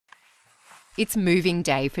It's moving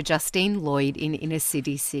day for Justine Lloyd in inner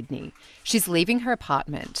city Sydney. She's leaving her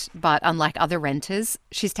apartment, but unlike other renters,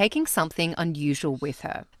 she's taking something unusual with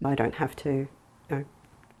her. I don't have to,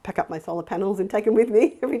 pack up my solar panels and take them with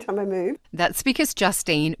me every time I move. That's because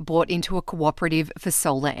Justine bought into a cooperative for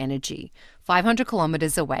solar energy. 500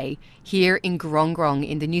 kilometres away, here in Grong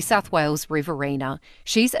in the New South Wales Riverina,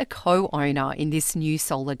 she's a co-owner in this new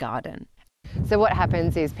solar garden. So what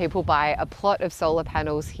happens is people buy a plot of solar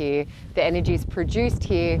panels here, the energy is produced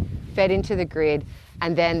here, fed into the grid,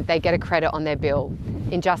 and then they get a credit on their bill.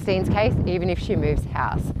 In Justine's case, even if she moves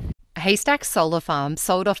house. Haystack Solar Farm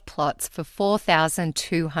sold off plots for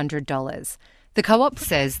 $4,200. The co-op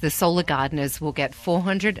says the solar gardeners will get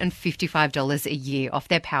 $455 a year off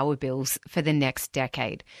their power bills for the next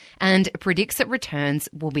decade, and predicts that returns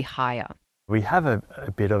will be higher. We have a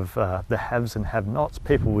bit of the haves and have-nots.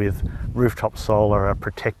 People with rooftop solar are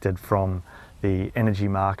protected from the energy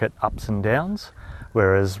market ups and downs,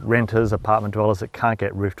 whereas renters, apartment dwellers that can't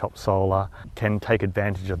get rooftop solar can take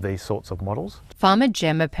advantage of these sorts of models. Farmer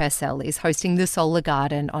Gemma Purcell is hosting the solar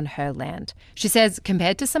garden on her land. She says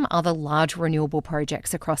compared to some other large renewable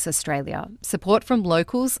projects across Australia, support from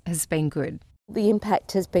locals has been good. The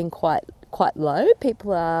impact has been quite low.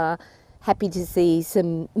 People are happy to see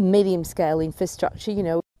some medium-scale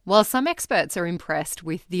infrastructure, While some experts are impressed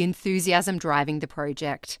with the enthusiasm driving the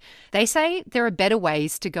project, they say there are better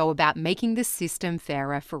ways to go about making the system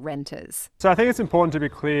fairer for renters. So I think it's important to be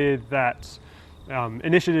clear that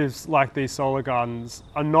initiatives like these solar gardens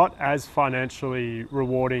are not as financially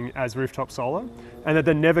rewarding as rooftop solar, and that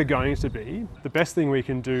they're never going to be. The best thing we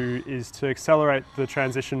can do is to accelerate the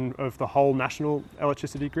transition of the whole national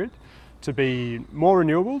electricity grid to be more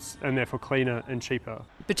renewables and therefore cleaner and cheaper.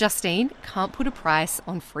 But Justine can't put a price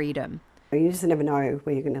on freedom. You just never know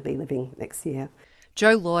where you're going to be living next year.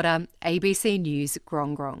 Jo Lauder, ABC News,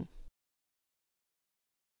 Grong.